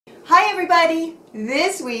Hi everybody!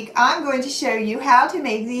 This week I'm going to show you how to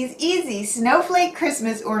make these easy snowflake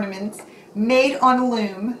Christmas ornaments made on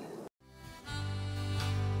Loom.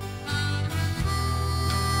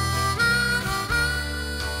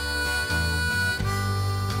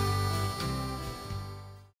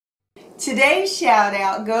 Today's shout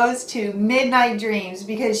out goes to Midnight Dreams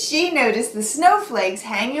because she noticed the snowflakes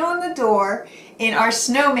hanging on the door in our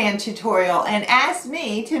snowman tutorial and asked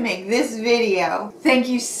me to make this video. Thank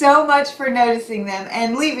you so much for noticing them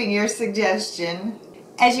and leaving your suggestion.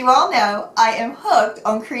 As you all know, I am hooked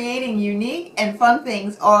on creating unique and fun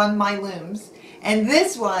things on my looms, and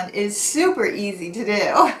this one is super easy to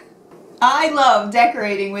do. I love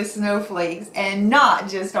decorating with snowflakes, and not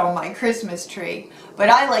just on my Christmas tree, but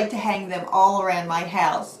I like to hang them all around my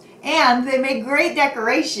house, and they make great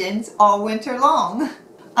decorations all winter long.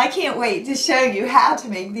 I can't wait to show you how to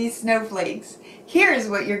make these snowflakes. Here's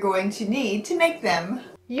what you're going to need to make them.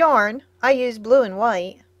 Yarn, I used blue and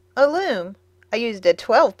white. A loom, I used a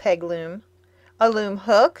 12-peg loom. A loom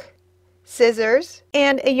hook, scissors,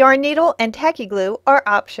 and a yarn needle and tacky glue are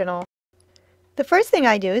optional. The first thing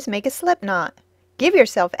I do is make a slip knot. Give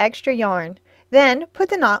yourself extra yarn. Then put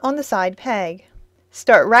the knot on the side peg.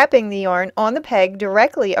 Start wrapping the yarn on the peg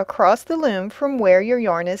directly across the loom from where your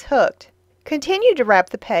yarn is hooked. Continue to wrap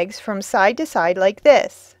the pegs from side to side like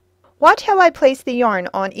this. Watch how I place the yarn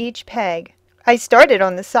on each peg. I started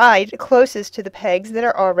on the side closest to the pegs that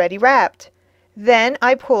are already wrapped. Then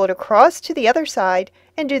I pull it across to the other side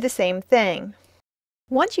and do the same thing.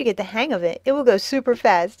 Once you get the hang of it, it will go super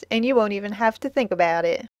fast and you won't even have to think about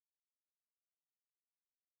it.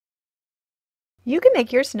 You can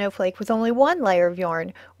make your snowflake with only one layer of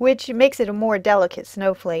yarn, which makes it a more delicate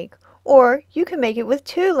snowflake. Or you can make it with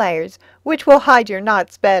 2 layers, which will hide your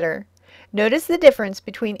knots better. Notice the difference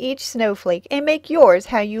between each snowflake and make yours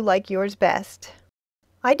how you like yours best.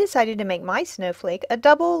 I decided to make my snowflake a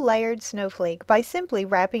double layered snowflake by simply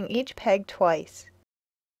wrapping each peg twice.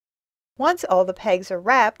 Once all the pegs are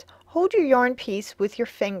wrapped, hold your yarn piece with your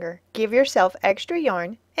finger, give yourself extra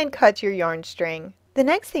yarn, and cut your yarn string. The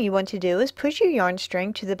next thing you want to do is push your yarn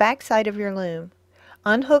string to the back side of your loom.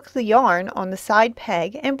 Unhook the yarn on the side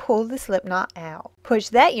peg and pull the slip knot out. Push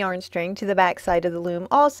that yarn string to the back side of the loom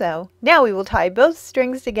also. Now we will tie both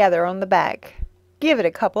strings together on the back. Give it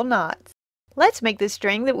a couple knots. Let's make the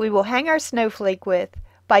string that we will hang our snowflake with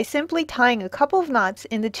by simply tying a couple of knots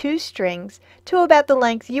in the 2 strings to about the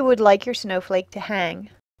length you would like your snowflake to hang.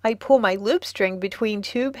 I pull my loop string between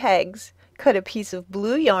 2 pegs, cut a piece of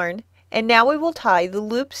blue yarn, and now we will tie the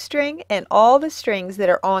loop string and all the strings that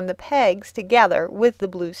are on the pegs together with the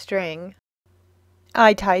blue string.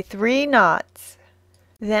 I tie 3 knots.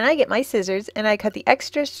 Then I get my scissors and I cut the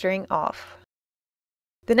extra string off.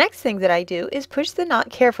 The next thing that I do is push the knot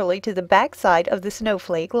carefully to the back side of the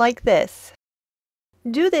snowflake like this.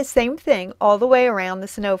 Do this same thing all the way around the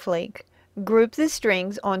snowflake. Group the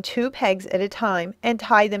strings on 2 pegs at a time and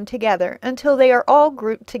tie them together until they are all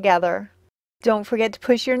grouped together. Don't forget to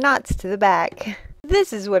push your knots to the back.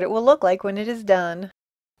 This is what it will look like when it is done.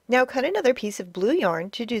 Now cut another piece of blue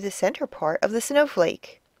yarn to do the center part of the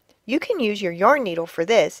snowflake. You can use your yarn needle for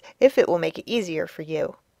this if it will make it easier for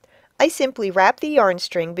you. I simply wrap the yarn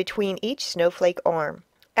string between each snowflake arm.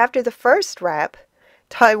 After the first wrap,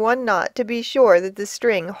 tie 1 knot to be sure that the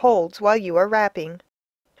string holds while you are wrapping.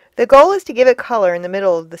 The goal is to give it color in the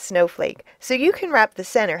middle of the snowflake, so you can wrap the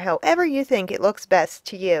center however you think it looks best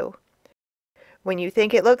to you. When you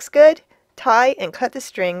think it looks good, tie and cut the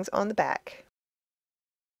strings on the back.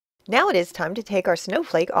 Now it is time to take our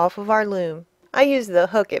snowflake off of our loom. I use the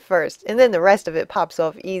hook at first, and then the rest of it pops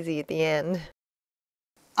off easy at the end.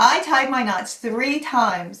 I tied my knots 3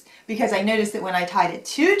 times because I noticed that when I tied it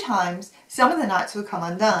 2 times, some of the knots would come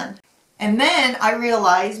undone. And then I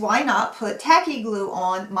realized why not put tacky glue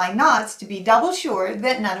on my knots to be double sure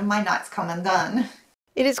that none of my knots come undone.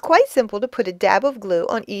 It is quite simple to put a dab of glue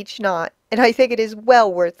on each knot, and I think it is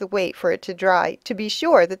well worth the wait for it to dry to be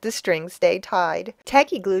sure that the strings stay tied.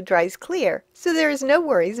 Tacky glue dries clear, so there is no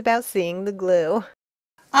worries about seeing the glue.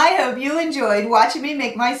 I hope you enjoyed watching me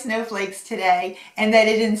make my snowflakes today and that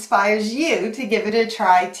it inspires you to give it a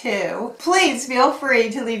try too. Please feel free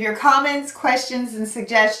to leave your comments, questions, and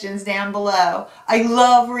suggestions down below. I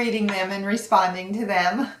love reading them and responding to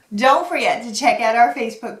them. Don't forget to check out our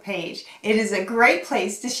Facebook page. It is a great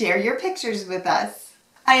place to share your pictures with us.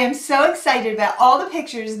 I am so excited about all the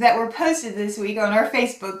pictures that were posted this week on our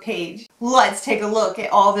Facebook page. Let's take a look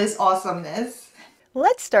at all this awesomeness.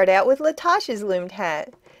 Let's start out with Latasha's loomed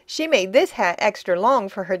hat. She made this hat extra long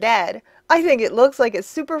for her dad. I think it looks like a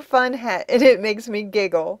super fun hat and it makes me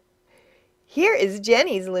giggle. Here is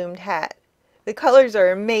Jenny's loomed hat. The colors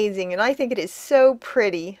are amazing and I think it is so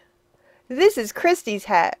pretty. This is Christy's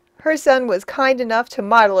hat. Her son was kind enough to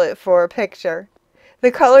model it for a picture.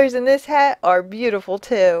 The colors in this hat are beautiful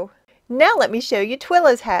too. Now let me show you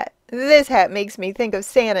Twilla's hat. This hat makes me think of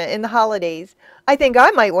Santa in the holidays. I think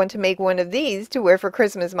I might want to make one of these to wear for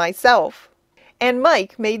Christmas myself. And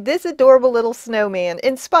Mike made this adorable little snowman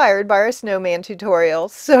inspired by our snowman tutorial.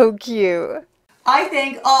 So cute! I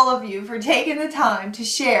thank all of you for taking the time to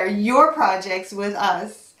share your projects with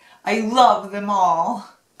us. I love them all.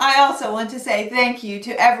 I also want to say thank you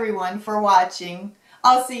to everyone for watching.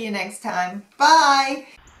 I'll see you next time. Bye!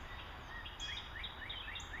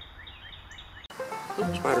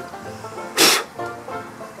 Spider.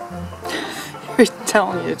 I'm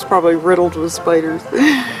telling you, it's probably riddled with spiders.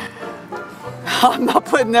 I'm not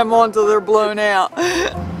putting them on till they're blown out.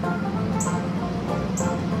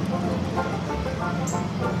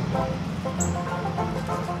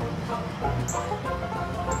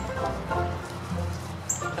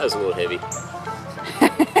 That was a little heavy.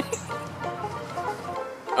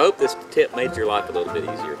 I hope this tip made your life a little bit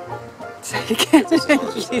easier. Say it again. That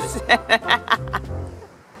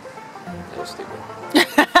was stupid.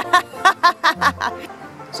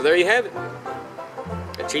 So there you have it.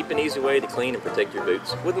 A cheap and easy way to clean and protect your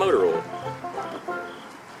boots with motor oil.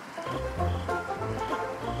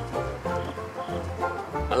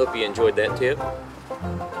 I hope you enjoyed that tip,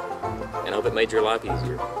 and I hope it made your life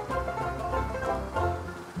easier.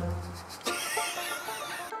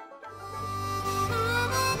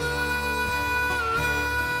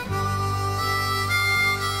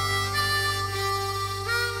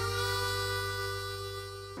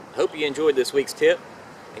 I hope you enjoyed this week's tip,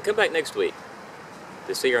 and come back next week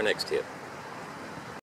to see our next tip.